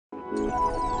I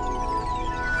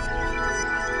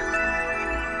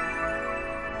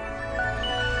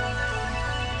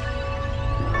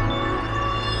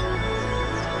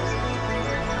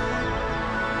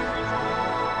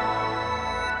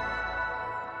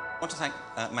want to thank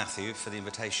Matthew for the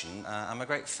invitation. I'm a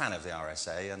great fan of the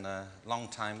RSA and a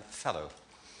long-time fellow.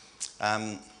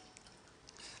 And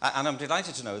I'm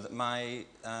delighted to know that my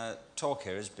talk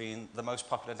here has been the most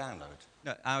popular download.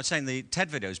 No, I was saying the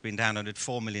TED video has been downloaded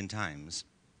 4 million times.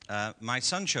 My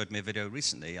son showed me a video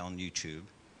recently on YouTube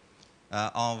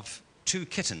of two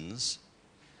kittens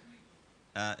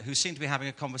who seem to be having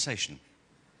a conversation.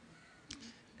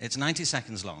 It's 90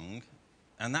 seconds long,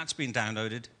 and that's been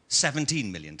downloaded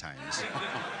 17 million times.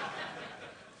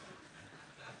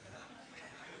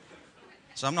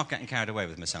 So I'm not getting carried away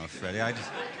with myself, really.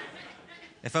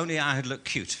 If only I had looked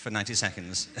cute for 90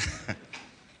 seconds,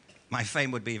 my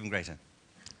fame would be even greater.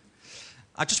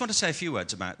 I just want to say a few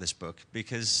words about this book,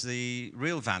 because the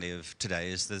real value of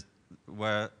today is that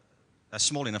we're a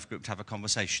small enough group to have a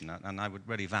conversation, and I would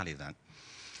really value that.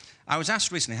 I was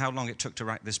asked recently how long it took to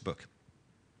write this book,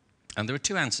 and there are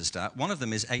two answers to that. One of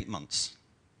them is 8 months.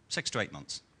 6 to 8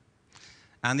 months.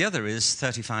 And the other is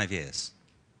 35 years.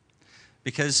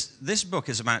 Because this book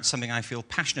is about something I feel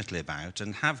passionately about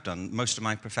and have done most of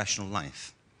my professional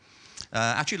life.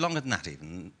 Actually, longer than that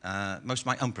even, most of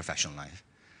my unprofessional life.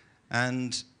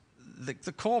 And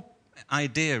the core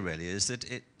idea really is that,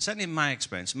 certainly in my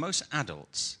experience, most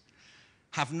adults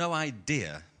have no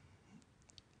idea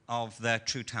of their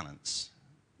true talents,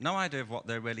 no idea of what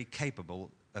they're really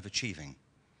capable of achieving.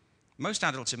 Most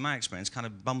adults, in my experience, kind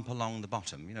of bump along the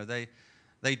bottom. You know,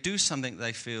 they do something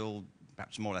they feel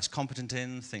perhaps more or less competent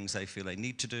in, things they feel they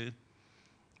need to do,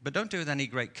 but don't do it with any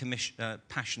great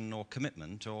passion or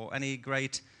commitment or any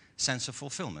great sense of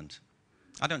fulfillment.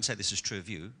 I don't say this is true of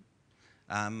you,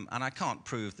 and I can't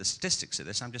prove the statistics of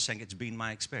this. I'm just saying it's been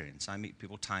my experience. I meet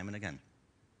people time and again.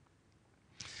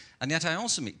 And yet I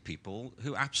also meet people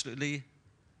who absolutely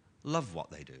love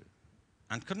what they do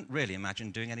and couldn't really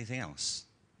imagine doing anything else.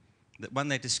 That when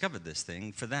they discovered this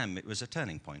thing, for them it was a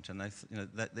turning point, and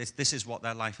this is what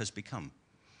their life has become.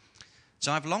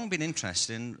 So I've long been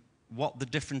interested in what the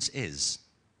difference is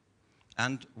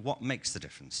and what makes the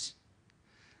difference.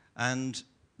 And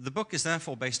the book is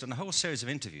therefore based on a whole series of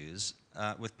interviews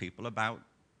with people about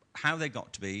how they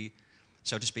got to be,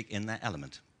 so to speak, in their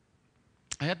element.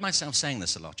 I heard myself saying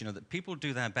this a lot, you know, that people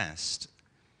do their best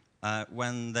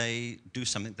when they do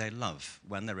something they love,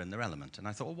 when they're in their element. And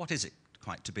I thought, well, what is it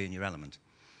quite to be in your element?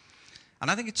 And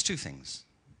I think it's two things.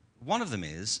 One of them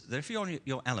is that if you're in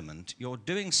your element, you're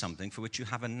doing something for which you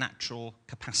have a natural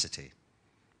capacity,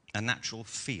 a natural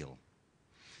feel.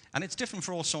 And it's different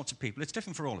for all sorts of people. It's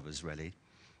different for all of us, really.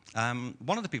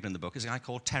 One of the people in the book is a guy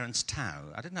called Terence Tao.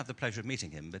 I didn't have the pleasure of meeting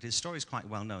him, but his story is quite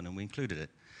well known, and we included it.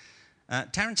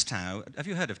 Terence Tao, have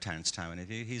you heard of Terence Tao, any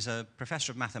of you? He's a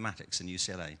professor of mathematics in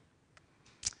UCLA.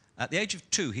 At the age of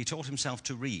 2, he taught himself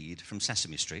to read from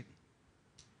Sesame Street.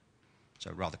 So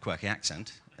a rather quirky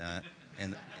accent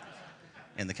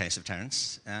in the case of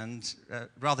Terence, and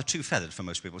rather too feathered for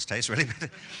most people's taste, really.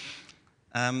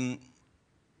 And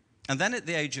then at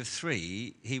the age of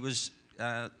 3, he was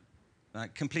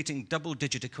completing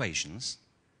double-digit equations.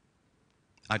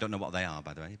 I don't know what they are,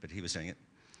 by the way, but he was doing it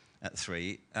at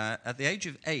 3. At the age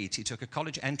of 8, he took a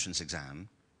college entrance exam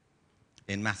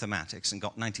in mathematics and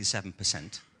got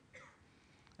 97%.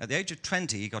 At the age of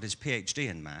 20, he got his PhD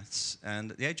in maths,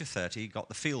 and at the age of 30, he got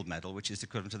the Field Medal, which is the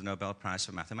equivalent to the Nobel Prize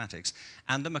for Mathematics,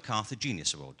 and the MacArthur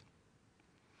Genius Award.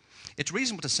 It's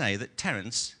reasonable to say that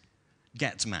Terence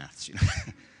gets maths. You know?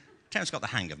 Terence got the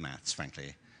hang of maths,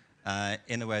 frankly,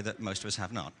 in a way that most of us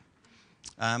have not.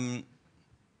 I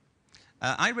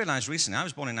realized recently, I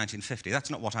was born in 1950. That's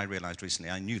not what I realized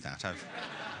recently. I knew that.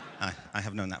 I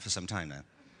have known that for some time now.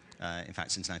 In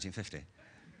fact, since 1950.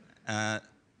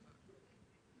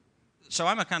 So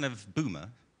I'm a kind of boomer,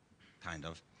 kind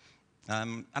of.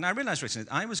 And I realized recently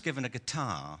that I was given a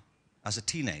guitar as a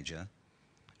teenager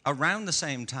around the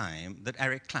same time that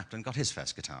Eric Clapton got his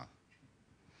first guitar.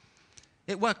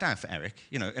 It worked out for Eric,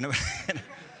 you know,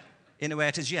 in a way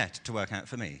it is yet to work out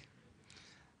for me.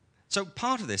 So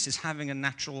part of this is having a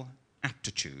natural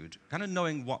aptitude, kind of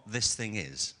knowing what this thing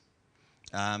is,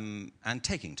 and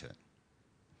taking to it.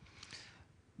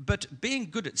 But being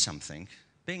good at something,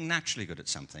 being naturally good at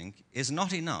something, is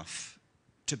not enough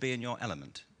to be in your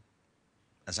element,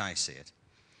 as I see it.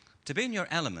 To be in your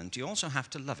element, you also have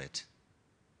to love it.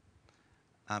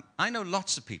 I know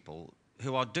lots of people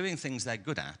who are doing things they're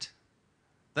good at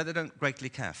that they don't greatly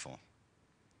care for.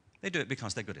 They do it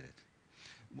because they're good at it.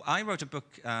 I wrote a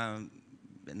book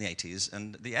in the 80s,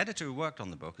 and the editor who worked on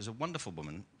the book is a wonderful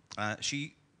woman.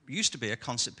 She used to be a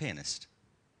concert pianist.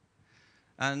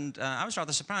 And I was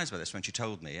rather surprised by this when she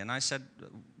told me, and I said,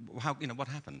 what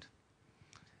happened?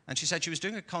 And she said she was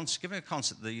giving a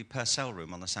concert at the Purcell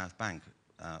Room on the South Bank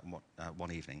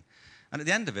one evening. And at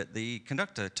the end of it, the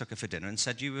conductor took her for dinner and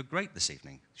said, "You were great this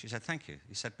evening." She said, "Thank you."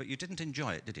 He said, "But you didn't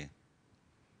enjoy it, did you?"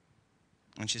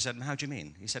 And she said, "How do you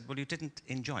mean?" He said, "Well, you didn't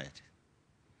enjoy it."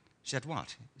 She said,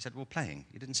 "What?" He said, "Well, playing.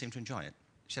 You didn't seem to enjoy it."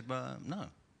 She said, "Well, no,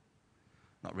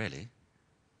 not really."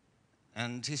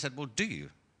 And he said, "Well, do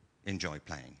you enjoy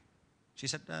playing?" She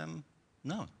said,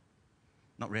 "No,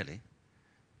 not really."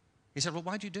 He said, "Well,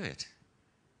 why do you do it?"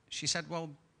 She said,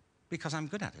 "Well, because I'm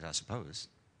good at it, I suppose."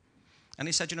 And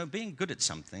he said, being good at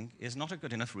something is not a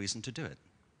good enough reason to do it.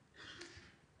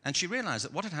 And she realized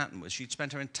that what had happened was she'd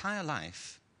spent her entire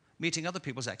life meeting other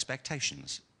people's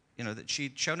expectations. That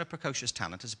she'd shown a precocious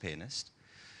talent as a pianist.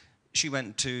 She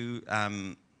went to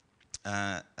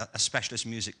a specialist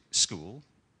music school.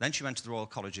 Then she went to the Royal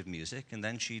College of Music, and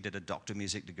then she did a Doctor of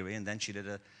Music degree, and then she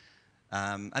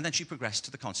progressed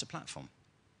to the concert platform.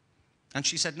 And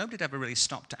she said nobody had ever really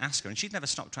stopped to ask her, and she'd never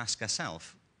stopped to ask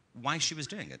herself why she was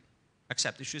doing it,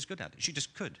 except that she was good at it. She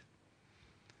just could.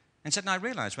 And said, and I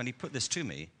realized when he put this to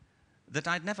me that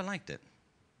I'd never liked it.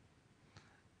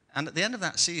 And at the end of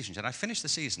that season, she said, I finished the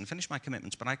season, finished my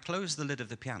commitments, but I closed the lid of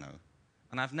the piano,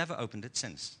 and I've never opened it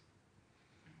since.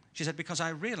 She said, because I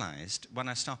realized when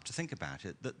I stopped to think about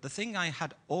it that the thing I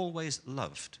had always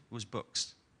loved was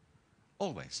books.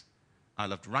 Always. I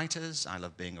loved writers, I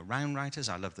loved being around writers,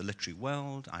 I loved the literary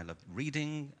world, I loved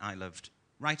reading, I loved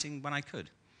writing when I could.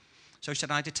 So she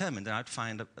said, I determined that I'd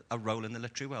find a role in the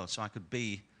literary world so I could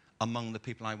be among the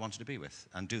people I wanted to be with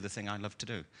and do the thing I loved to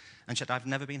do. And she said, I've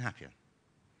never been happier.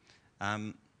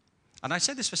 And I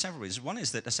say this for several reasons. One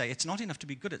is that I say it's not enough to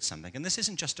be good at something, and this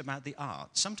isn't just about the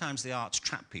arts. Sometimes the arts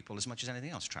trap people as much as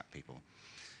anything else trap people.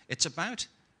 It's about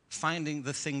finding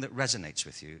the thing that resonates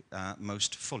with you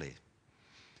most fully.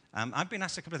 I've been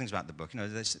asked a couple of things about the book.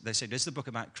 They say, is the book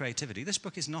about creativity? This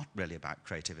book is not really about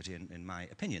creativity, in my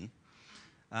opinion.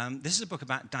 This is a book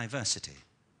about diversity.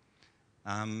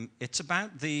 It's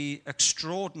about the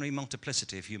extraordinary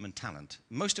multiplicity of human talent,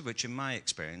 most of which, in my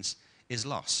experience, is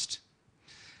lost.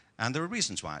 And there are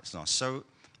reasons why it's lost. So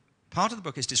part of the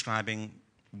book is describing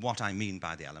what I mean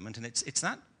by the element, and it's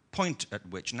that point at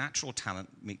which natural talent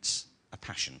meets a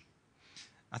passion.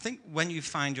 I think when you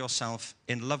find yourself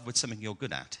in love with something you're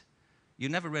good at, you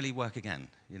never really work again,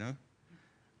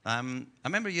 I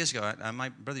remember years ago, my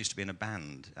brother used to be in a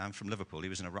band. I'm from Liverpool. He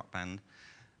was in a rock band.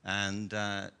 And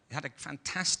he had a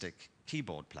fantastic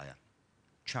keyboard player,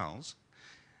 Charles.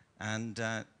 And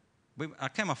I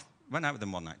went out with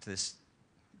him one night to this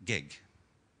gig.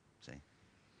 See?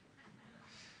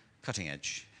 Cutting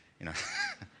edge,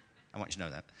 I want you to know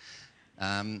that.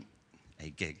 A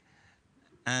gig.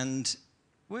 And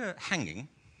we're hanging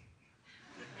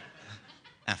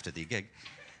after the gig.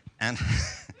 And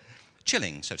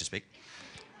chilling, so to speak.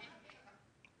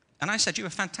 And I said, you were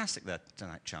fantastic that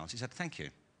tonight, Charles. He said, thank you.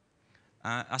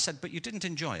 I said, but you didn't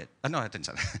enjoy it. No, I didn't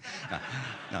say that.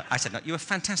 No. I said, no, you were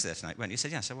fantastic that tonight, weren't you? He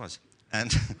said, yes, I was.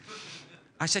 And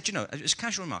I said, it was a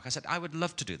casual remark. I said, I would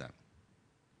love to do that.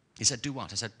 He said, do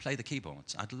what? I said, play the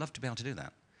keyboards. I'd love to be able to do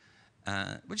that.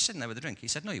 We're just sitting there with a drink. He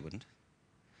said, no, you wouldn't.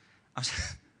 I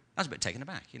was a bit taken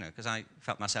aback, because I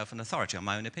felt myself an authority on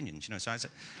my own opinions, So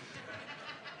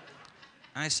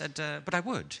I said, but I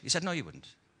would. He said, no, you wouldn't.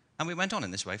 And we went on in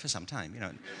this way for some time,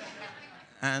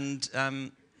 And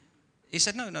he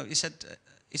said, no. He said,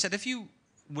 if you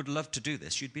would love to do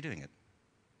this, you'd be doing it.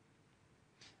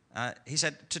 He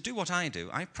said, to do what I do,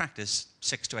 I practice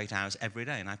 6 to 8 hours every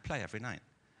day, and I play every night.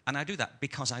 And I do that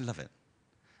because I love it.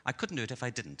 I couldn't do it if I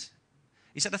didn't.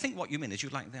 He said, I think what you mean is you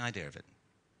like the idea of it.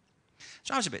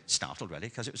 So I was a bit startled, really,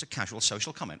 because it was a casual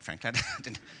social comment, frankly.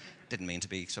 I didn't mean to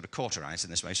be sort of cauterized in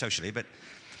this way socially, but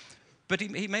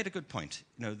he made a good point,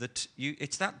 that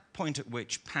it's that point at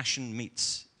which passion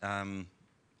meets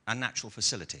a natural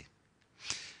facility.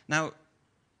 Now,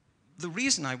 the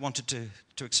reason I wanted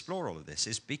to explore all of this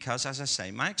is because, as I say,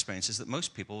 my experience is that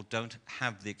most people don't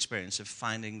have the experience of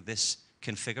finding this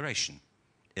configuration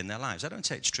in their lives. I don't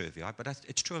say it's true of you, but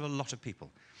it's true of a lot of people.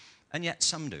 And yet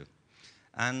some do.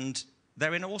 And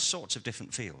they're in all sorts of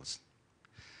different fields.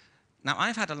 Now,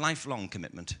 I've had a lifelong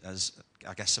commitment, as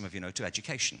I guess some of you know, to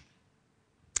education.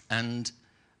 And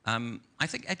I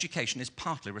think education is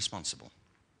partly responsible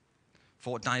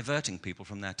for diverting people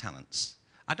from their talents.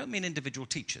 I don't mean individual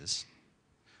teachers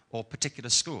or particular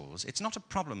schools. It's not a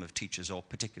problem of teachers or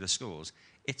particular schools.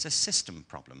 It's a system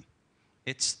problem.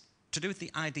 It's to do with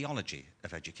the ideology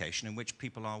of education in which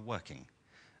people are working.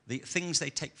 the things they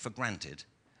take for granted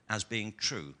as being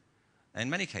true. In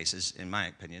many cases, in my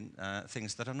opinion,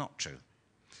 things that are not true.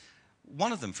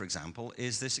 One of them, for example,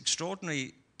 is this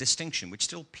extraordinary distinction which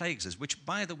still plagues us, which,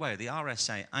 by the way, the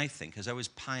RSA, I think, has always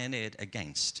pioneered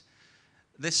against.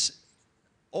 This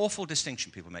awful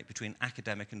distinction people make between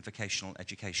academic and vocational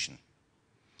education.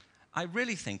 I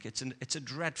really think it's a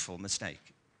dreadful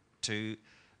mistake to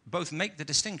both make the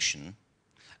distinction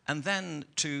and then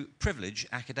to privilege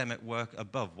academic work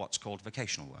above what's called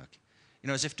vocational work. You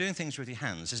know, as if doing things with your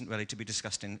hands isn't really to be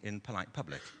discussed in polite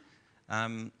public.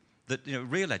 That, you know,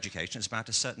 real education is about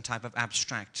a certain type of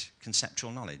abstract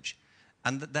conceptual knowledge,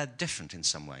 and that they're different in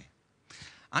some way.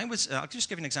 I'll just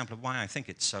give you an example of why I think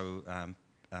it's so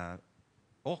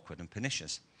awkward and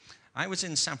pernicious. I was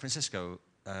in San Francisco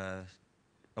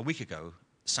a week ago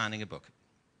signing a book.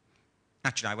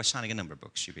 Actually, I was signing a number of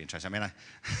books, you'd be interested. I mean,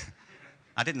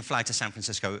 I didn't fly to San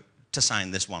Francisco to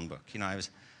sign this one book. You know,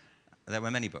 there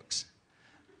were many books.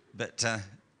 But there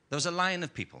was a line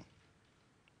of people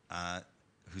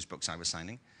whose books I was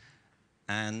signing.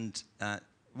 And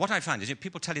what I find is, you know,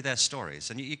 people tell you their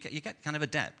stories, and you get kind of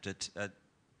adept at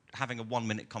having a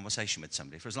one-minute conversation with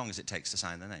somebody for as long as it takes to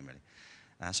sign their name, really.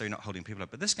 So you're not holding people up.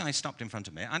 But this guy stopped in front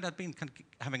of me, and I'd been kind of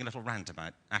having a little rant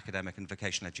about academic and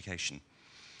vocational education.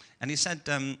 And he said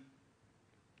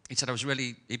he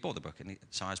bought the book, and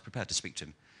so I was prepared to speak to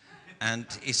him. And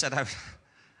he said, I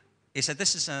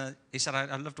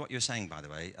loved what you were saying, by the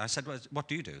way. I said, well, what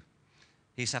do you do?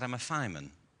 He said, I'm a fireman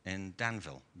in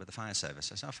Danville with the fire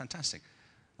service. I said, oh, fantastic.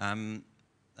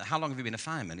 How long have you been a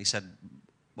fireman? He said,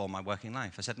 well, my working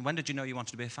life. I said, and when did you know you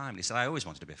wanted to be a fireman? He said, I always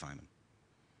wanted to be a fireman.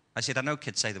 I said, I know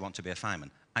kids say they want to be a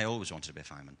fireman. I always wanted to be a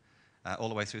fireman, all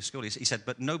the way through school. He said,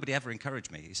 but nobody ever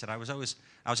encouraged me. He said, I was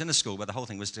in a school where the whole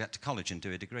thing was to get to college and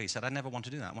do a degree. He said, I never want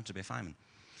to do that. I want to be a fireman.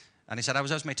 And he said, I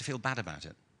was always made to feel bad about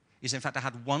it. He said, in fact, I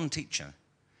had one teacher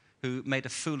who made a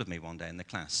fool of me one day in the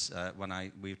class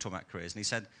when we were talking about careers. And he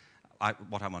said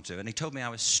what I want to do. And he told me I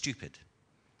was stupid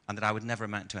and that I would never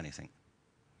amount to anything.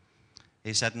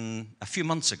 He said, and a few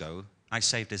months ago, I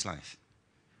saved his life.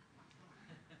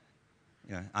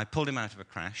 You know, I pulled him out of a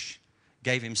crash,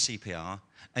 gave him CPR, and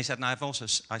he said, and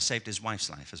I saved his wife's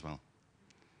life as well.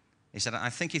 He said, I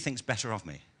think he thinks better of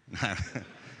me now.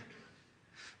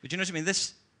 But you know what I mean?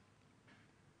 This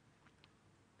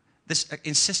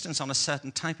insistence on a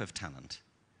certain type of talent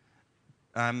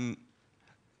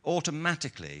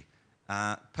automatically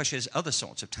pushes other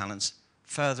sorts of talents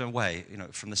further away, you know,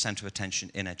 from the center of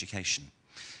attention in education.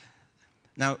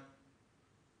 Now,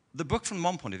 the book, from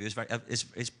one point of view,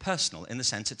 is personal in the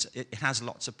sense it has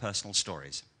lots of personal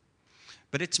stories.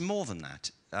 But it's more than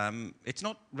that. It's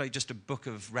not really just a book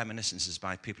of reminiscences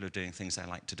by people who are doing things they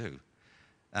like to do.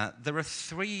 There are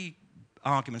three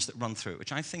arguments that run through it,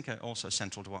 which I think are also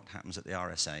central to what happens at the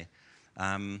RSA.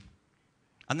 And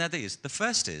they're these. The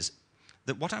first is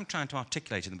that what I'm trying to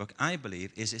articulate in the book, I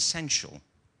believe, is essential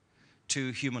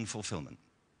to human fulfillment.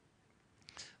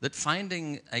 That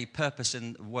finding a purpose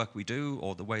in the work we do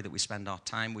or the way that we spend our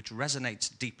time, which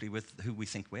resonates deeply with who we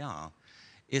think we are,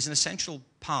 is an essential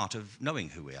part of knowing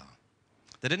who we are.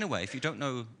 That in a way, if you don't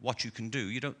know what you can do,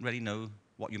 you don't really know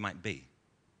what you might be.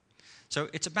 So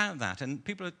it's about that, and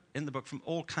people are in the book from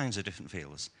all kinds of different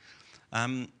fields.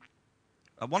 One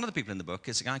of the people in the book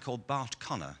is a guy called Bart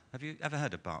Conner. Have you ever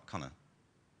heard of Bart Conner?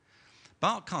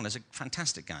 Bart Conner is a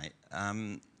fantastic guy.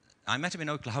 I met him in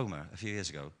Oklahoma a few years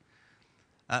ago.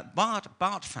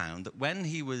 Bart found that when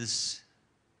he was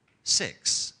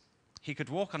 6, he could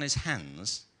walk on his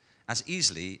hands as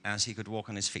easily as he could walk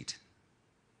on his feet.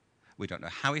 We don't know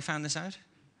how he found this out.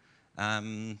 I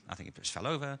think he just fell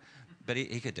over, but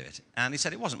he could do it. And he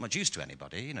said it wasn't much use to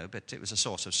anybody, you know, but it was a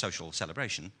source of social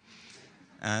celebration.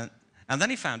 And then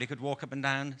he found he could walk up and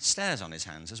down stairs on his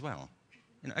hands as well.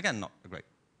 You know, again, not a great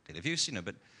deal of use, you know,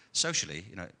 but socially,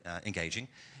 you know, engaging.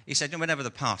 He said, you know, whenever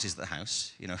the party's at the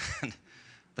house, you know,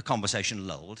 the conversation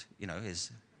lulled, you know,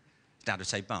 his dad would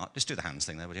say, Bart, just do the hands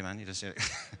thing there, would you, man? You just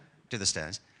do the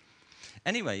stairs.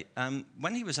 Anyway,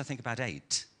 when he was, I think, about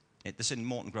 8, this in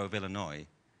Morton Grove, Illinois,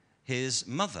 his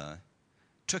mother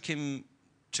took him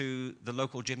to the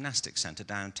local gymnastics center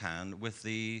downtown with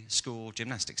the school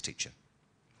gymnastics teacher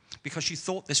because she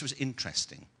thought this was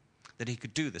interesting, that he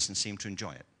could do this and seemed to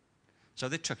enjoy it. So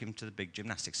they took him to the big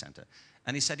gymnastics center.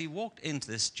 And he said he walked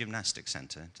into this gymnastics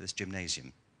center, to this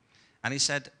gymnasium, and he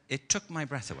said, it took my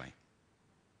breath away.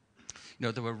 You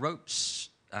know, there were ropes,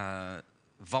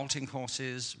 vaulting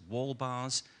courses, wall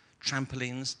bars,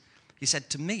 trampolines. He said,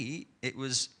 to me, it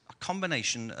was a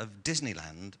combination of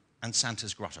Disneyland and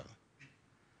Santa's Grotto.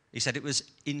 He said it was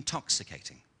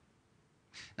intoxicating.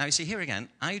 Now, you see, here again,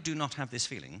 I do not have this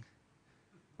feeling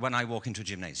when I walk into a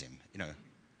gymnasium.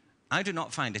 I do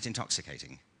not find it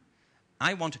intoxicating.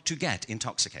 I want to get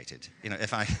intoxicated,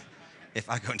 if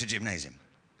I go into a gymnasium.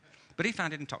 But he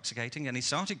found it intoxicating, and he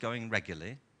started going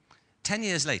regularly. 10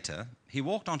 years later, he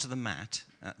walked onto the mat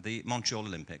at the Montreal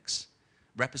Olympics,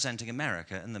 representing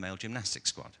America in the male gymnastics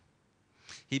squad.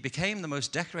 He became the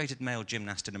most decorated male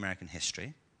gymnast in American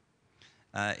history.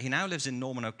 He now lives in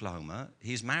Norman, Oklahoma.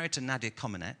 He's married to Nadia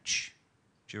Comaneci.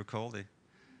 Do you recall the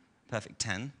Perfect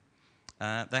 10?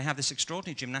 They have this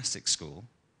extraordinary gymnastics school,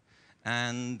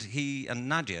 and he and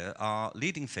Nadia are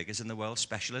leading figures in the world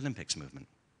Special Olympics movement.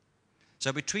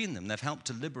 So between them, they've helped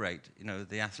to liberate,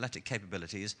 the athletic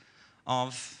capabilities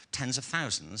of tens of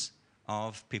thousands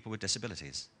of people with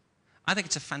disabilities. I think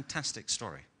it's a fantastic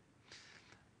story.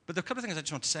 But there are a couple of things I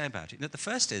just want to say about it. The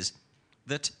first is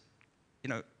that,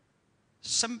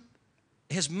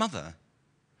 his mother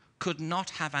could not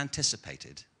have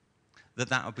anticipated that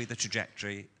that would be the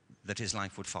trajectory that his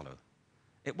life would follow.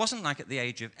 It wasn't like at the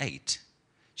age of 8,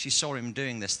 she saw him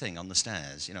doing this thing on the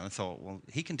stairs, and thought, well,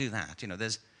 he can do that.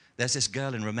 There's this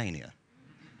girl in Romania,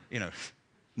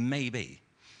 maybe.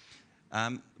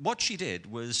 What she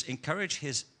did was encourage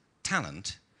his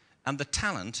talent, and the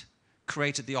talent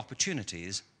created the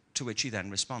opportunities to which he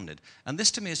then responded. And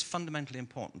this, to me, is fundamentally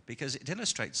important because it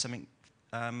illustrates something,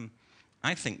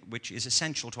 I think, which is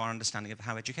essential to our understanding of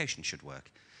how education should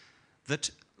work. That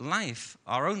life,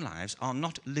 our own lives, are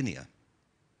not linear.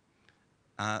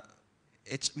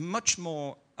 It's much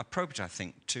more appropriate, I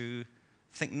think, to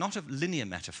think not of linear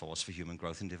metaphors for human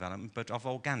growth and development, but of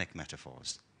organic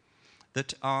metaphors.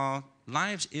 That our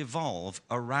lives evolve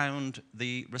around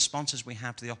the responses we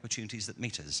have to the opportunities that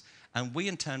meet us, and we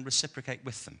in turn reciprocate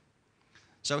with them.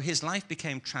 So his life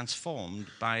became transformed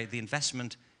by the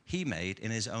investment he made in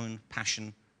his own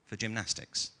passion for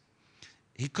gymnastics.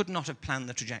 He could not have planned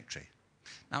the trajectory.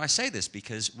 Now, I say this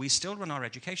because we still run our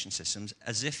education systems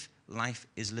as if life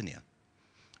is linear.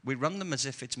 We run them as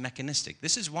if it's mechanistic.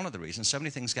 This is one of the reasons so many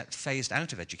things get phased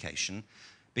out of education,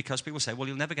 because people say, well,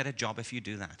 you'll never get a job if you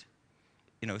do that.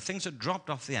 Things are dropped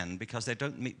off the end because they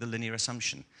don't meet the linear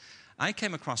assumption. I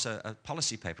came across a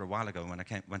policy paper a while ago when I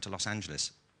went to Los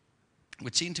Angeles,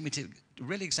 which seemed to me to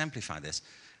really exemplify this.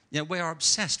 We are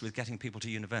obsessed with getting people to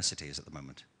universities at the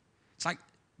moment. It's like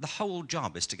the whole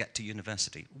job is to get to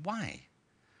university. Why?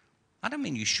 I don't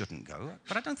mean you shouldn't go,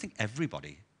 but I don't think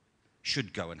everybody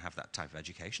should go and have that type of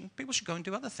education. People should go and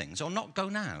do other things, or not go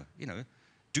now.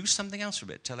 Do something else for a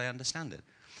bit till they understand it.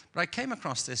 But I came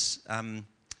across this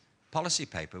policy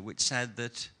paper which said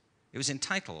that it was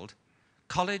entitled,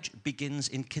 "College Begins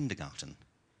in Kindergarten."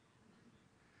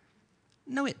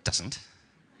 No, it doesn't.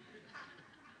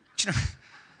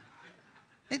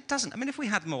 It doesn't. I mean, if we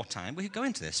had more time, we could go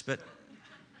into this, but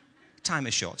time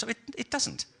is short, so it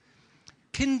doesn't.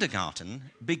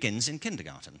 Kindergarten begins in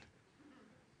kindergarten.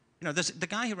 The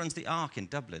guy who runs the Ark in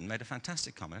Dublin made a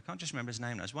fantastic comment. I can't just remember his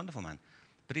name now. He's a wonderful man.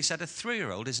 But he said a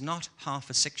 3-year-old is not half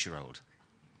a 6-year-old.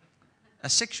 A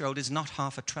 6-year-old is not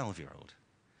half a 12-year-old.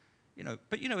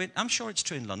 But I'm sure it's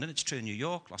true in London. It's true in New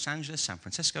York, Los Angeles, San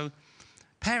Francisco.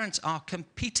 Parents are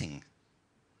competing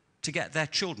to get their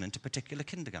children into particular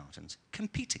kindergartens.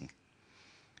 Competing.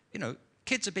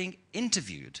 Kids are being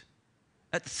interviewed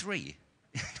at 3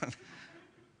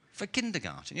 for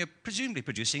kindergarten. You're presumably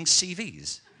producing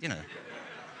CVs,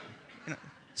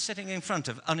 sitting in front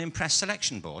of unimpressed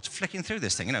selection boards, flicking through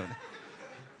this thing,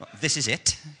 This is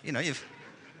it.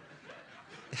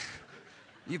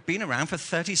 You've been around for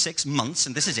 36 months,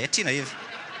 and this is it.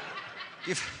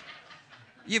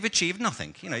 You've achieved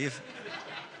nothing. You've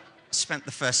spent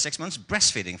the first 6 months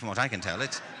breastfeeding, from what I can tell.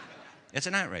 It's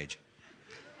an outrage.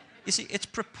 You see, it's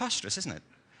preposterous, isn't it?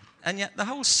 And yet the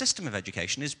whole system of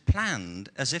education is planned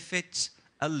as if it's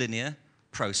a linear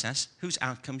process whose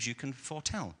outcomes you can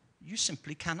foretell. You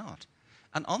simply cannot.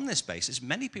 And on this basis,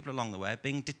 many people along the way are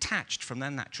being detached from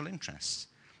their natural interests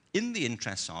in the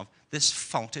interests of this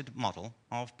faulted model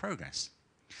of progress.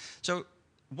 So,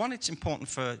 one, it's important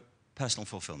for personal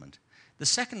fulfillment. The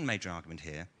second major argument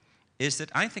here is that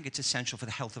I think it's essential for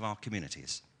the health of our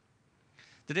communities.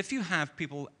 That if you have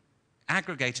people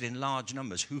aggregated in large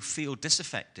numbers who feel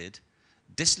disaffected,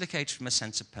 dislocated from a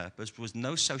sense of purpose, with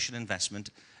no social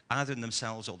investment, either in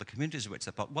themselves or the communities of which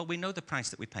they're part, well, we know the price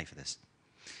that we pay for this.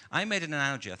 I made an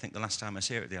analogy, I think, the last time I was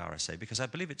here at the RSA, because I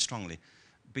believe it strongly,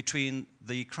 between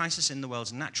the crisis in the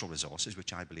world's natural resources,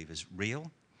 which I believe is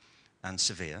real and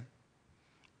severe,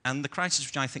 and the crisis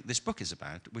which I think this book is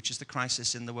about, which is the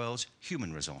crisis in the world's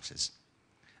human resources.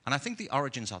 And I think the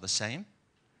origins are the same.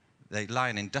 They lie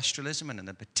in industrialism and in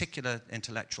a particular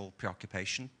intellectual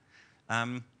preoccupation.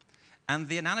 And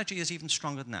the analogy is even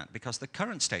stronger than that, because the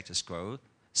current status quo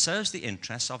serves the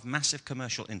interests of massive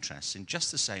commercial interests in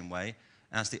just the same way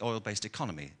as the oil-based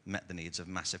economy met the needs of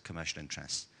massive commercial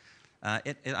interests.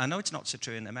 I know it's not so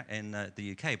true in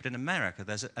the UK, but in America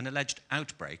there's an alleged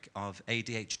outbreak of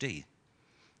ADHD,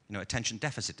 attention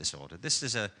deficit disorder. This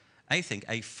is, I think,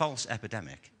 a false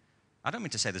epidemic. I don't mean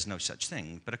to say there's no such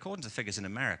thing, but according to the figures in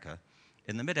America,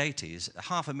 in the mid-'80s,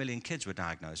 500,000 kids were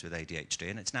diagnosed with ADHD,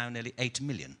 and it's now nearly 8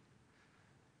 million.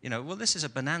 Well, this is a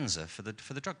bonanza for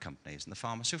the drug companies and the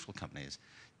pharmaceutical companies.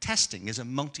 Testing is a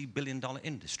multi-billion-dollar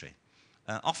industry,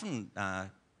 often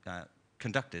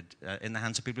conducted in the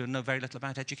hands of people who know very little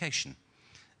about education,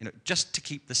 just to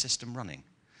keep the system running.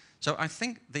 So I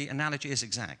think the analogy is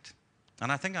exact.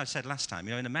 And I think I said last time,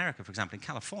 in America, for example, in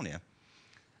California,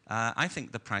 I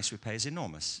think the price we pay is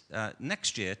enormous.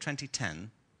 Next year,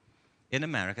 2010, in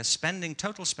America,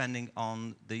 total spending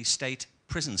on the state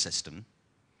prison system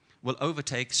will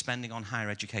overtake spending on higher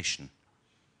education.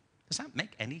 Does that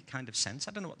make any kind of sense?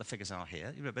 I don't know what the figures are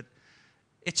here, but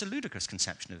it's a ludicrous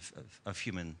conception of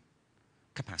human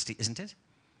capacity, isn't it?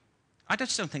 I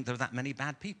just don't think there are that many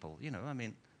bad people, I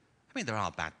mean, there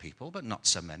are bad people, but not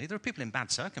so many. There are people in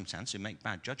bad circumstances who make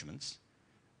bad judgments,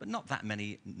 but not that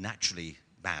many naturally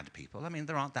bad people. I mean,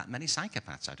 there aren't that many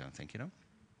psychopaths, I don't think,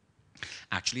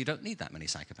 Actually, you don't need that many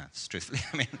psychopaths,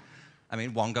 truthfully. I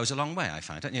mean, one goes a long way, I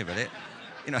find, don't you, really?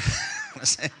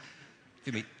 If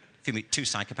you meet two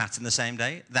psychopaths in the same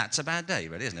day, that's a bad day,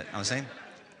 really, isn't it? I'm saying,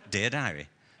 dear diary,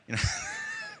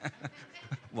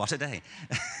 what a day.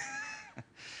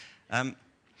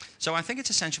 So I think it's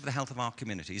essential for the health of our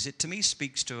communities. It, to me,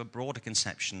 speaks to a broader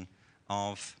conception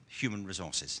of human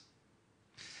resources.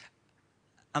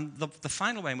 And the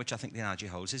final way in which I think the analogy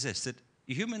holds is this, that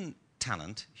human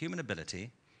talent, human ability,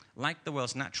 like the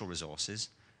world's natural resources,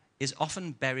 is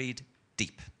often buried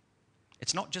deep.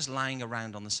 It's not just lying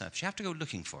around on the surface. You have to go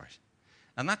looking for it.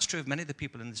 And that's true of many of the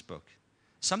people in this book.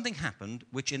 Something happened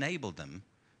which enabled them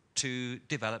to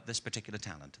develop this particular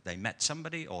talent. They met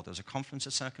somebody, or there was a confluence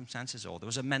of circumstances, or there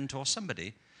was a mentor,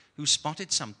 somebody who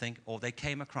spotted something, or they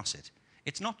came across it.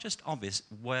 It's not just obvious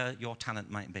where your talent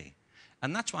might be.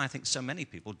 And that's why I think so many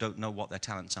people don't know what their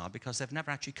talents are, because they've never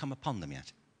actually come upon them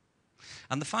yet.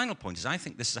 And the final point is, I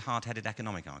think this is a hard-headed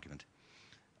economic argument.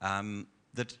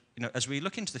 That as we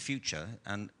look into the future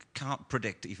and can't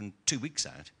predict even 2 weeks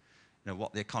out,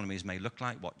 what the economies may look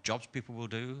like, what jobs people will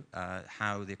do,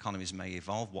 how the economies may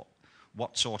evolve,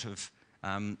 what sort of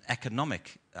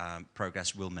economic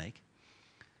progress we'll make.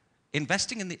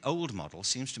 Investing in the old model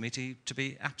seems to me to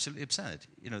be absolutely absurd.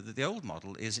 The old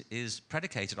model is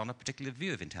predicated on a particular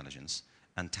view of intelligence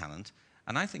and talent,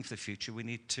 and I think for the future we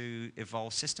need to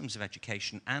evolve systems of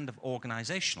education and of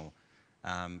organizational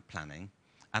planning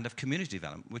and of community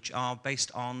development which are based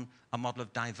on a model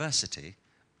of diversity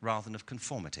rather than of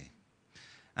conformity.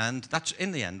 And that's,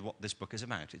 in the end, what this book is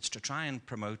about. It's to try and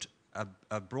promote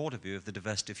a broader view of the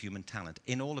diversity of human talent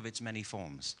in all of its many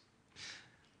forms.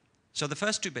 So the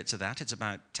first two bits of that, it's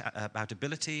about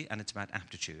ability and it's about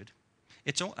aptitude.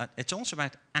 It's also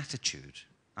about attitude.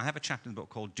 I have a chapter in the book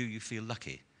called Do You Feel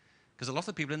Lucky? Because a lot of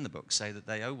the people in the book say that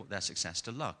they owe their success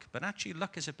to luck. But actually,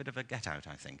 luck is a bit of a get-out,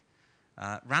 I think.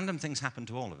 Random things happen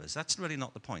to all of us. That's really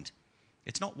not the point.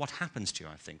 It's not what happens to you,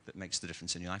 I think, that makes the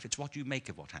difference in your life. It's what you make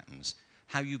of what happens,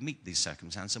 how you meet these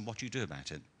circumstances, and what you do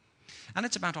about it. And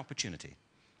it's about opportunity.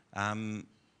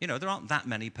 There aren't that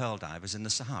many pearl divers in the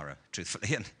Sahara,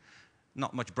 truthfully, and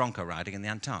not much bronco riding in the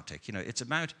Antarctic. It's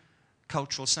about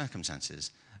cultural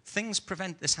circumstances. Things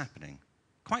prevent this happening,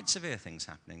 quite severe things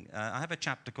happening. I have a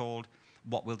chapter called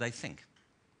What Will They Think?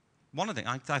 One of the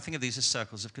things, I think of these as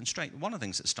circles of constraint. One of the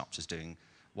things that stops us doing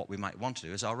what we might want to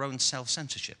do is our own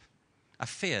self-censorship. A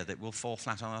fear that we'll fall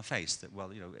flat on our face, that,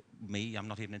 well, me, I'm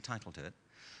not even entitled to it.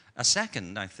 A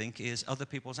second, I think, is other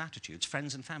people's attitudes,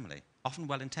 friends and family, often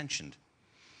well-intentioned.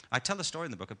 I tell the story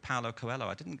in the book of Paulo Coelho.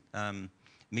 I didn't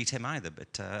meet him either,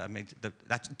 but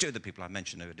that's two of the people I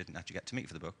mentioned who I didn't actually get to meet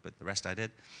for the book, but the rest I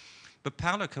did. But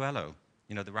Paulo Coelho,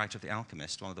 the writer of The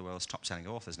Alchemist, one of the world's top-selling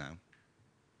authors now,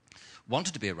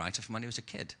 wanted to be a writer from when he was a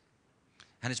kid.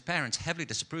 And his parents heavily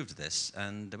disapproved of this,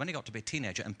 and when he got to be a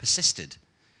teenager and persisted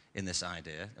in this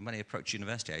idea, and when he approached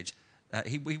university age,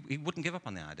 he wouldn't give up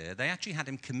on the idea. They actually had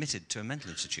him committed to a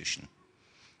mental institution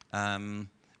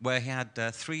where he had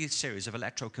 3 series of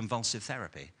electroconvulsive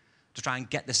therapy to try and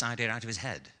get this idea out of his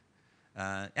head.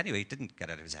 Anyway, he didn't get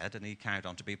out of his head, and he carried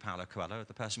on to be Paulo Coelho,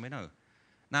 the person we know.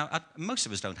 Now, most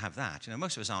of us don't have that.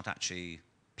 Most of us aren't actually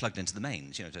plugged into the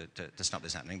mains, to stop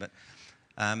this happening.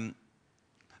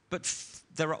 But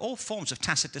there are all forms of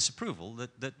tacit disapproval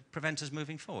that prevent us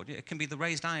moving forward. It can be the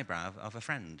raised eyebrow of a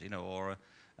friend, or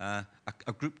a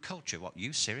group culture. What,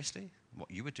 you, seriously? What,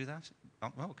 you would do that?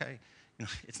 Oh, well, okay. You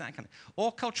know, it's that kind of,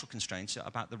 or cultural constraints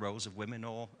about the roles of women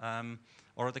or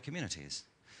other communities.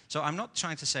 So I'm not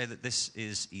trying to say that this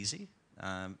is easy,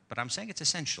 but I'm saying it's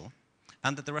essential,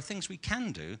 and that there are things we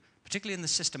can do, particularly in the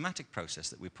systematic process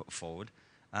that we put forward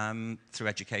through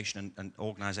education and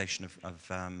organisation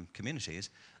of communities,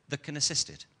 that can assist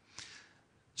it.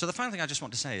 So the final thing I just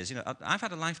want to say is, you know, I've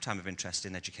had a lifetime of interest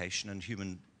in education and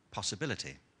human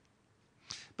possibility.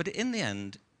 But in the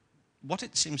end, what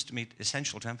it seems to me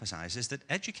essential to emphasize is that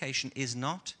education is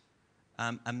not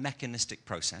a mechanistic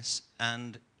process,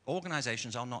 and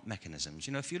organizations are not mechanisms.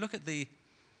 You know, if you look at the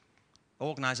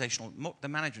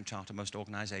management chart of most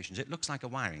organizations, it looks like a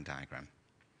wiring diagram.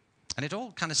 And it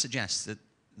all kind of suggests that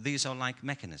these are like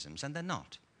mechanisms, and they're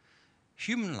not.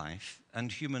 Human life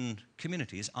and human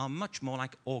communities are much more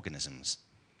like organisms,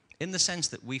 in the sense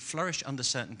that we flourish under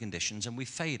certain conditions and we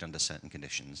fade under certain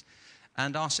conditions.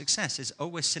 And our success is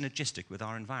always synergistic with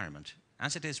our environment,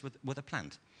 as it is with a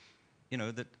plant. You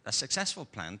know, that a successful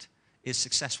plant is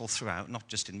successful throughout, not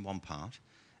just in one part.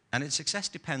 And its success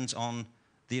depends on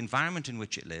the environment in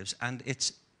which it lives and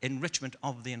its enrichment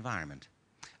of the environment.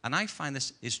 And I find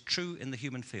this is true in the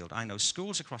human field. I know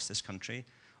schools across this country,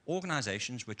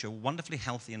 organizations which are wonderfully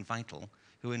healthy and vital,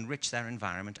 who enrich their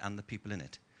environment and the people in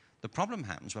it. The problem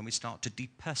happens when we start to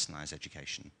depersonalize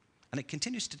education. And it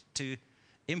continues to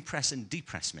impress and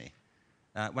depress me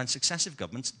when successive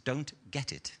governments don't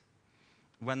get it.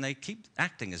 When they keep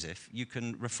acting as if you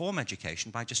can reform education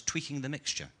by just tweaking the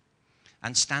mixture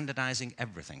and standardizing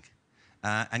everything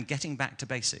and getting back to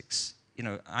basics. You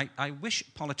know, I wish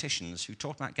politicians who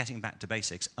talk about getting back to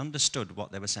basics understood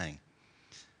what they were saying.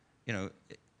 You know,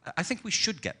 I think we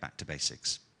should get back to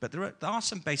basics, but there are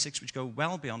some basics which go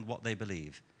well beyond what they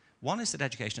believe. One is that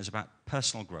education is about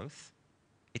personal growth.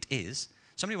 It is.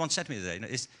 Somebody once said to me the other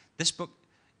day, is this book,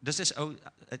 does this owe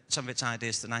some of its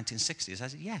ideas to the 1960s? I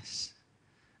said, yes.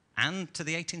 And to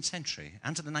the 18th century,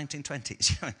 and to the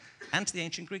 1920s, and to the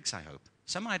ancient Greeks, I hope.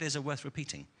 Some ideas are worth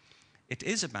repeating. It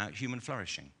is about human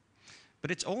flourishing. But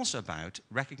it's also about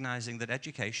recognizing that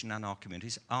education and our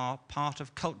communities are part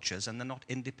of cultures and they're not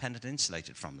independent and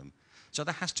insulated from them. So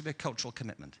there has to be a cultural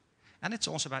commitment. And it's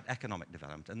also about economic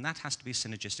development, and that has to be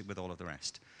synergistic with all of the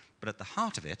rest. But at the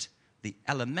heart of it, the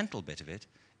elemental bit of it,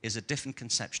 is a different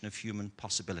conception of human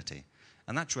possibility.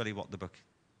 And that's really what the book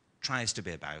tries to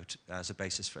be about as a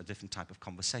basis for a different type of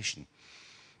conversation.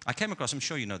 I came across, I'm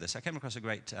sure you know this, I came across a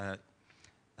great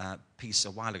piece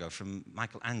a while ago from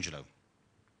Michelangelo.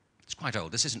 It's quite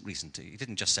old. This isn't recent. He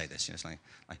didn't just say this. You know, it's like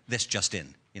this just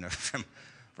in, you know, from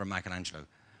Michelangelo.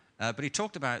 But he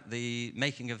talked about the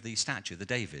making of the statue, the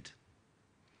David.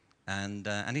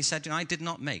 And he said, you know, I did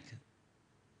not make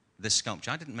this sculpture.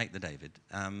 I didn't make the David.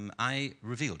 I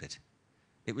revealed it.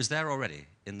 It was there already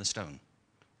in the stone.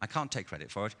 I can't take credit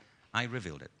for it. I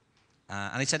revealed it.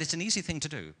 And he said it's an easy thing to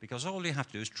do, because all you have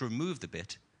to do is to remove the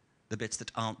bits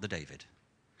that aren't the David.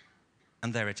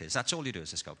 And there it is. That's all you do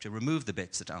as a sculptor, remove the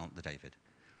bits that aren't the David.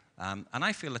 And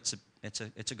I feel it's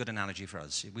a good analogy for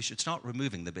us. We should start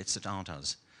removing the bits that aren't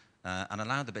us and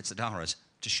allow the bits that are us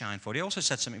to shine forward. He also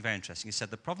said something very interesting. He said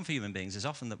the problem for human beings is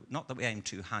often not that we aim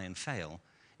too high and fail,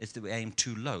 it's that we aim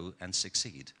too low and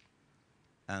succeed.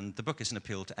 And the book is an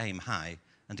appeal to aim high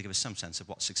and to give us some sense of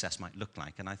what success might look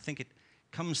like. And I think it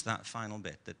comes to that final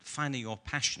bit, that finding your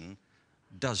passion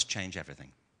does change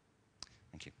everything.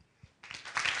 Thank you.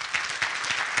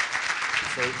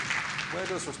 So where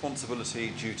does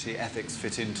responsibility, duty, ethics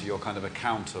fit into your kind of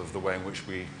account of the way in which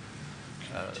we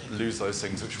lose those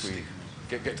things, which we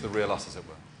get to the real us, as it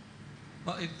were?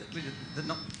 Well,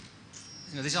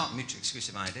 these aren't mutually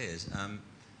exclusive ideas.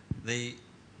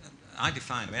 I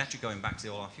define, actually going back to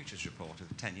the All Our Futures report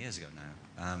of 10 years ago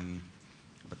now,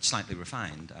 but slightly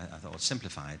refined, I thought,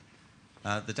 simplified.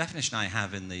 The definition I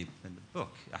have in the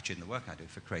book, actually in the work I do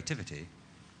for creativity,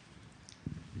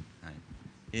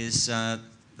 is that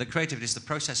creativity is the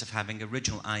process of having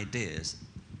original ideas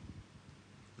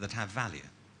that have value.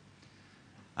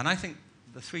 And I think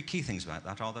the three key things about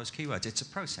that are those key words. It's a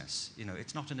process. You know,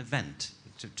 it's not an event.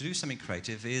 To do something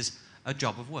creative is a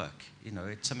job of work. You know,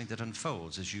 it's something that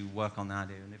unfolds as you work on the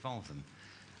idea and evolve them.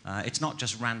 It's not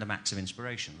just random acts of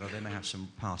inspiration, though they may have some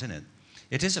part in it.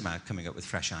 It is about coming up with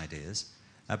fresh ideas,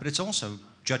 but it's also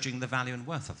judging the value and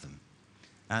worth of them.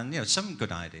 And, you know, some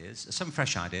good ideas, some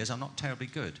fresh ideas are not terribly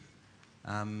good.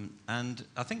 And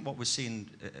I think what we're seeing,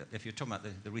 if you're talking about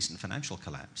the recent financial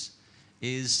collapse,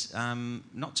 is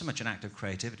not so much an act of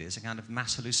creativity as a kind of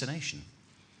mass hallucination.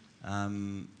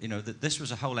 You know, that this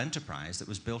was a whole enterprise that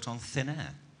was built on thin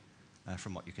air,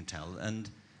 from what you can tell. And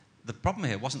the problem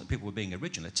here wasn't that people were being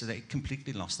original, it's that they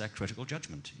completely lost their critical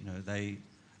judgment. You know, they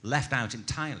left out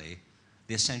entirely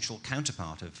the essential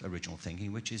counterpart of original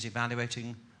thinking, which is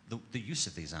evaluating the use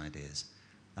of these ideas.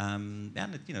 And,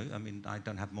 you know, I mean, I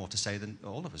don't have more to say than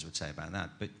all of us would say about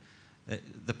that, but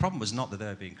the problem was not that they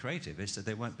were being creative, it's that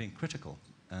they weren't being critical.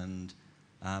 And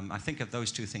I think if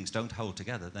those two things don't hold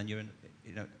together, then you're in,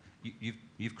 you know,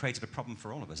 you've created a problem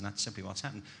for all of us, and that's simply what's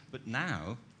happened. But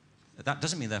now, that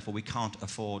doesn't mean, therefore, we can't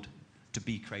afford to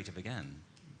be creative again,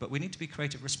 but we need to be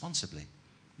creative responsibly.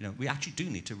 You know, we actually do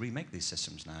need to remake these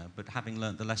systems now, but having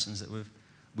learned the lessons that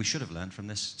we should have learned from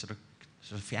this sort of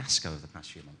fiasco of the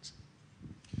past few months.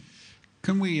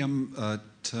 Can we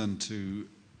turn to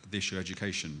the issue of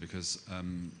education? Because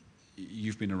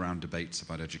you've been around debates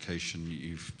about education,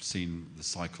 you've seen the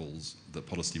cycles that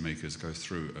policymakers go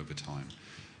through over time.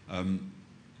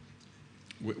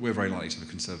 We're very likely to have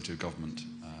a Conservative government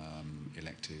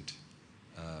elected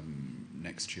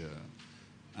next year,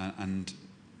 and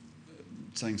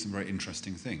saying some very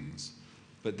interesting things.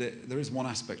 But there is one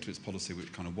aspect to its policy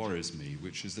which kind of worries me,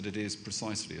 which is that it is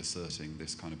precisely asserting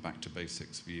this kind of back to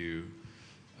basics view.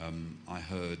 I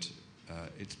heard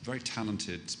its very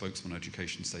talented spokesman on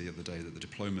education say the other day that the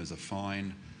diplomas are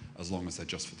fine as long as they're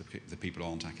just for the people who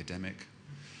aren't academic.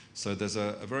 So there's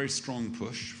a very strong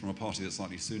push from a party that's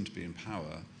likely soon to be in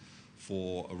power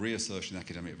for a reassertion of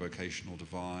the academic vocational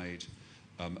divide,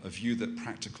 a view that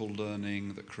practical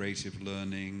learning, that creative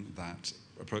learning, that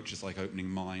approaches like opening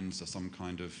minds are some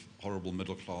kind of horrible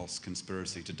middle-class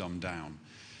conspiracy to dumb down.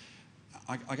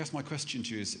 I guess my question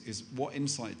to you is what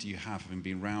insight do you have, having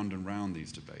been round and round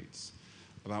these debates,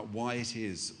 about why it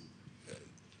is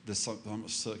there's so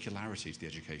much circularity to the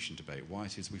education debate, why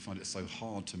it is we find it so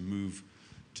hard to move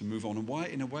on, and why,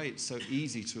 in a way, it's so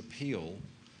easy to appeal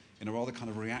in a rather kind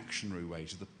of reactionary way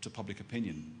to public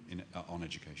opinion on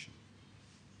education?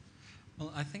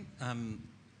 Well, I think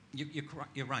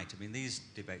you're right. I mean, these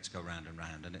debates go round and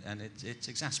round, and it's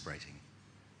exasperating.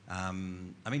 I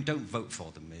mean, don't vote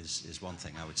for them is one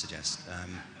thing I would suggest.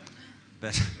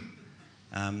 But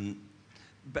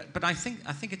I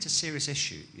think it's a serious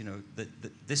issue. You know, that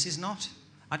this is not.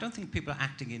 I don't think people are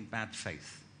acting in bad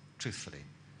faith, truthfully.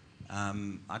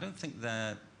 I don't think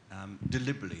they're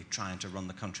deliberately trying to run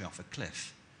the country off a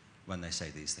cliff when they say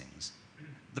these things.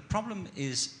 The problem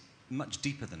is much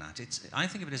deeper than that. I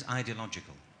think of it as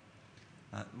ideological.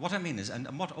 What I mean is, and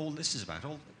what all this is about,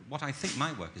 what I think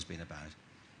my work has been about,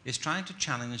 is trying to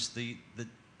challenge the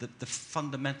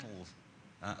fundamental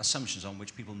assumptions on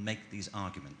which people make these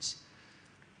arguments.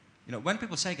 You know, when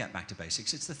people say get back to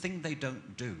basics, it's the thing they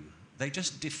don't do. They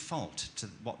just default to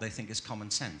what they think is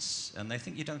common sense, and they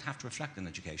think you don't have to reflect on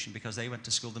education because they went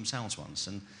to school themselves once,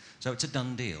 and so it's a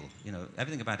done deal. You know,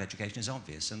 everything about education is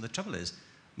obvious, and the trouble is,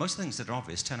 most of the things that are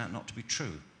obvious turn out not to be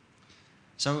true.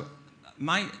 So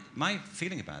my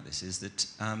feeling about this is that,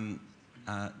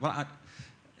 I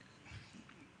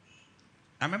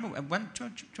remember when, do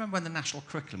you remember when the national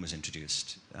curriculum was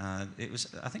introduced? It was,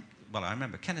 I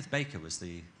remember Kenneth Baker was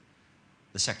the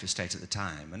Secretary of State at the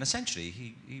time, and essentially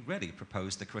he really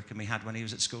proposed the curriculum he had when he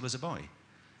was at school as a boy.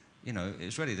 You know, it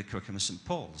was really the curriculum of St.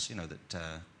 Paul's, you know, that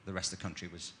the rest of the country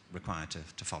was required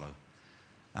to follow.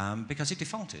 Because he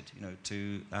defaulted, you know,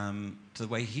 to the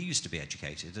way he used to be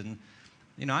educated. And,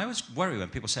 you know, I always worry when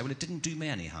people say, well, it didn't do me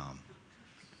any harm.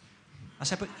 I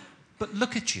say, but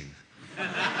look at you.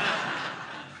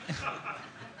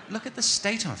 Look at the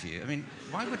state of you. I mean,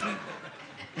 why would we...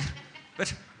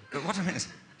 but what I mean is,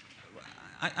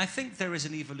 I think there is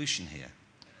an evolution here,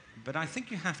 but I think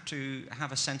you have to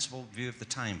have a sensible view of the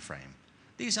time frame.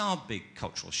 These are big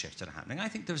cultural shifts that are happening. I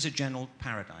think there's a general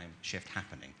paradigm shift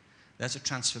happening. There's a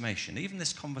transformation. Even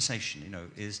this conversation, you know,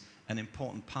 is an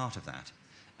important part of that.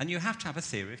 And you have to have a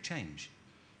theory of change.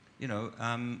 You know,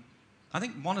 I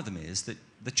think one of them is that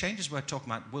the changes we're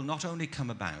talking about will not only come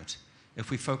about if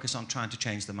we focus on trying to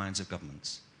change the minds of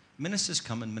governments. Ministers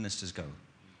come and ministers go.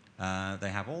 They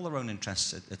have all their own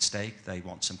interests at stake. They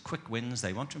want some quick wins.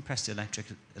 They want to impress the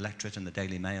electorate and the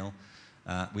Daily Mail.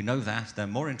 We know that. They're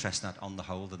more interested in that on the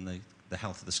whole than the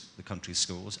health of the country's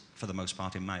schools, for the most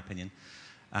part, in my opinion.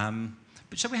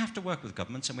 But so we have to work with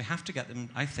governments, and we have to get them,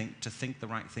 I think, to think the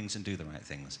right things and do the right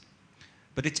things.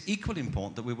 But it's equally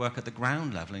important that we work at the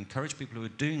ground level, encourage people who are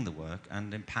doing the work,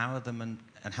 and empower them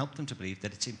and help them to believe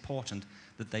that it's important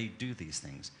that they do these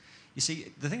things. You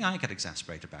see, the thing I get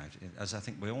exasperated about, as I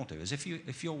think we all do, is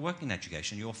if you're working in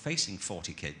education, you're facing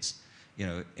 40 kids, you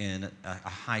know, in a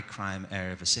high-crime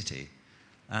area of a city.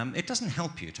 It doesn't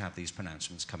help you to have these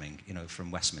pronouncements coming, you know,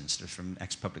 from Westminster, from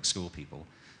ex-public school people,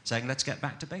 saying, let's get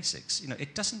back to basics. You know,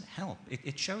 it doesn't help.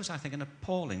 It shows, I think, an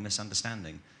appalling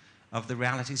misunderstanding of the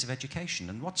realities of education.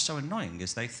 And what's so annoying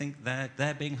is they think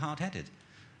they're being hard-headed.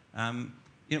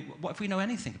 You know, what if we know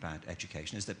anything about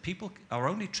education is that people are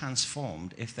only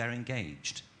transformed if they're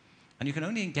engaged. And you can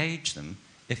only engage them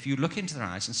if you look into their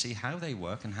eyes and see how they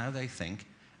work and how they think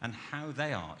and how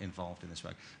they are involved in this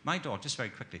work. My daughter, just very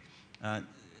quickly,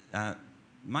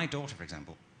 my daughter, for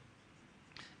example,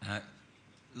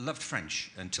 loved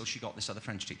French until she got this other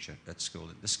French teacher at school,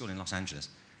 this school in Los Angeles.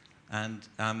 And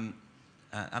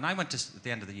I went at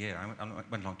the end of the year, I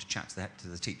went along to chat to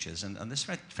the teachers, and this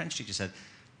French teacher said,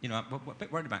 you know, we're a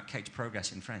bit worried about Kate's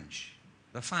progress in French.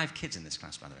 There are 5 kids in this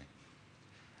class, by the way.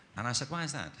 And I said, why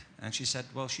is that? And she said,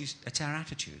 well, it's her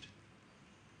attitude.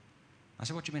 I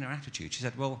said, what do you mean her attitude? She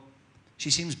said, well, she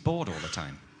seems bored all the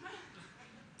time.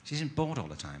 She seems bored all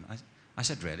the time. I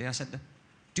said, really? I said,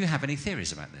 do you have any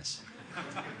theories about this?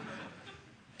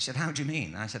 She said, how do you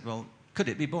mean? I said, well, could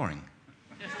it be boring?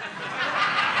 You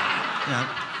know,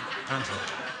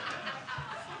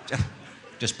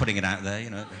 just putting it out there,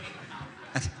 you know.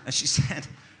 And she said,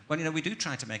 well, you know, we do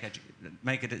try to make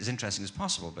it as interesting as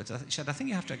possible, but she said, I think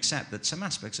you have to accept that some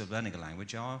aspects of learning a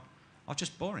language are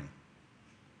just boring.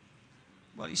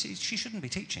 Well, you see, she shouldn't be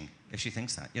teaching if she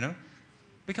thinks that, you know,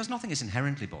 because nothing is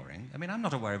inherently boring. I mean, I'm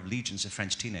not aware of legions of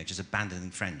French teenagers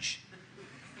abandoning French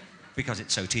because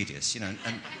it's so tedious, you know,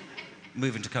 and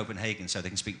moving to Copenhagen so they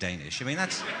can speak Danish. I mean,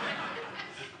 that's...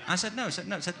 I said, no,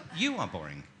 you are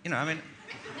boring. You know, I mean,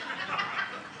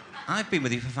 I've been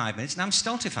with you for 5 minutes and I'm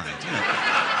stultified, you know.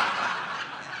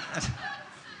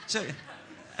 So,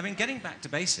 I mean, getting back to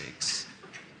basics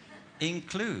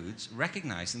includes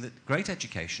recognizing that great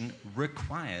education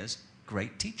requires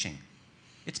great teaching.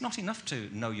 It's not enough to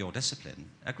know your discipline.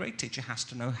 A great teacher has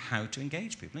to know how to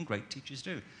engage people, and great teachers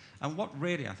do. And what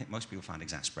really I think most people find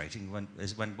exasperating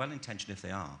is when well-intentioned, if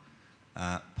they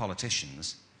are,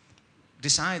 politicians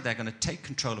decide they're going to take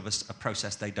control of a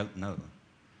process they don't know,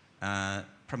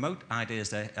 promote ideas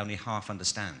they only half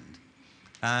understand,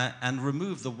 and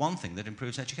remove the one thing that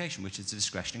improves education, which is the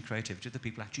discretion and creativity of the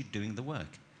people actually doing the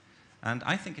work. And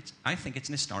I think it's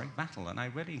an historic battle, and I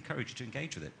really encourage you to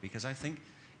engage with it, because I think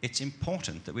it's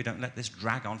important that we don't let this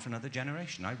drag on for another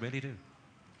generation. I really do.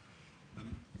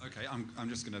 Okay, I'm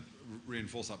just going to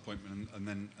reinforce that point and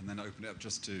then open it up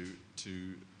just to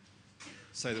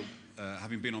say that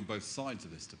having been on both sides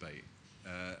of this debate,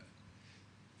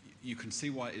 you can see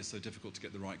why it is so difficult to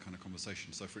get the right kind of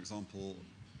conversation. So, for example,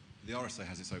 the RSA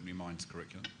has its Opening Minds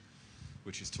curriculum,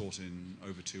 which is taught in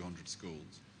over 200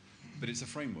 schools, but it's a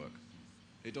framework.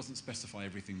 It doesn't specify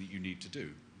everything that you need to do.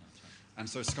 And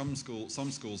so some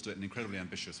schools do it in an incredibly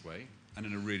ambitious way and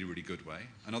in a really, really good way,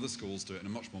 and other schools do it in a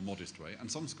much more modest way,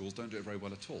 and some schools don't do it very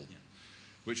well at all. Yeah.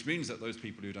 Which means that those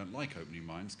people who don't like Opening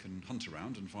Minds can hunt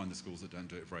around and find the schools that don't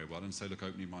do it very well and say, look,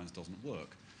 Opening Minds doesn't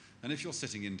work. And if you're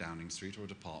sitting in Downing Street or a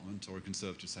department or a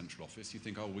Conservative central office, you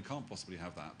think, oh, we can't possibly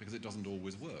have that because it doesn't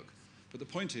always work. But the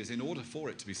point is, in order for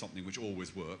it to be something which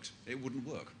always worked, it wouldn't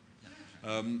work.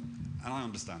 And I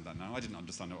understand that now. I didn't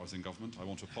understand it when I was in government. I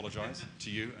want to apologise to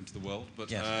you and to the world,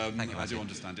 but yes, I do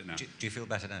understand it now. Do you feel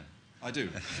better now? I do.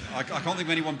 I can't think of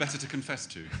anyone better to confess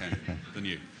to, Ken, than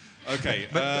you. Okay.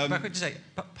 But I could say,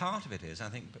 part of it is, I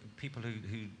think, people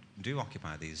who do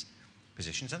occupy these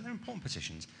positions, and they're important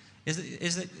positions,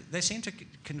 is that they seem to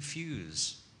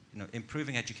confuse, you know,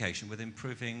 improving education with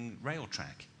improving rail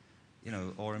track, you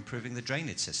know, or improving the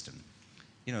drainage system.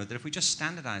 You know, that if we just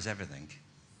standardise everything,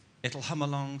 it'll hum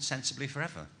along sensibly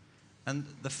forever. And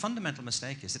the fundamental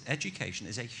mistake is that education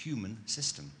is a human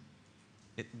system.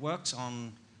 It works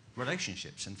on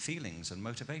relationships and feelings and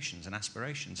motivations and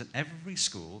aspirations, and every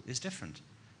school is different.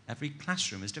 Every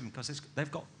classroom is different because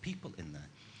they've got people in there.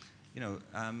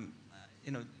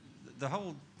 You know, the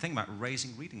whole thing about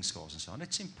raising reading scores and so on,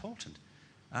 it's important.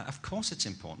 Of course it's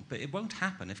important, but it won't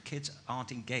happen if kids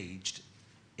aren't engaged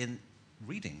in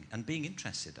reading and being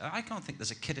interested. I can't think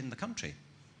there's a kid in the country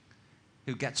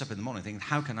who gets up in the morning thinking,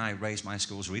 how can I raise my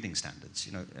school's reading standards?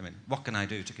 You know, I mean, what can I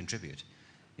do to contribute?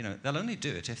 You know, they'll only do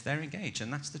it if they're engaged,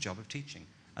 and that's the job of teaching.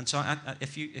 And so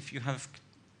if you have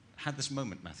had this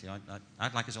moment, Matthew,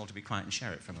 I'd like us all to be quiet and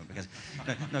share it for a moment,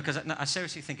 because I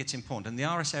seriously think it's important. And the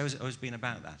RSA has always been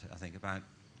about that, I think, about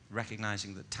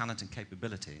recognising that talent and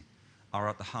capability are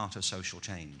at the heart of social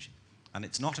change. And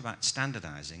it's not about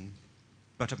standardising,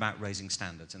 but about raising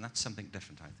standards, and that's something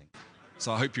different, I think.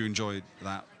 So I hope you enjoyed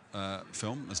that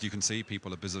film. As you can see,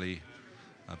 people are busily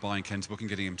buying Ken's book and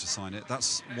getting him to sign it.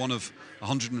 That's one of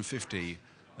 150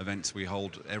 events we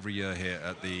hold every year here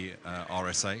at the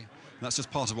RSA. And that's just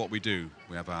part of what we do.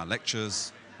 We have our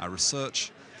lectures, our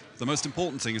research. The most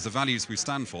important thing is the values we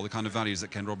stand for, the kind of values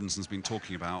that Ken Robinson's been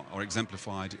talking about, are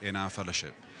exemplified in our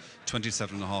fellowship.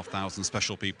 27,500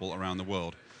 special people around the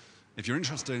world. If you're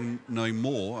interested in knowing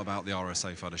more about the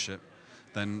RSA Fellowship,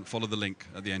 then follow the link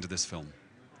at the end of this film.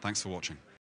 Thanks for watching.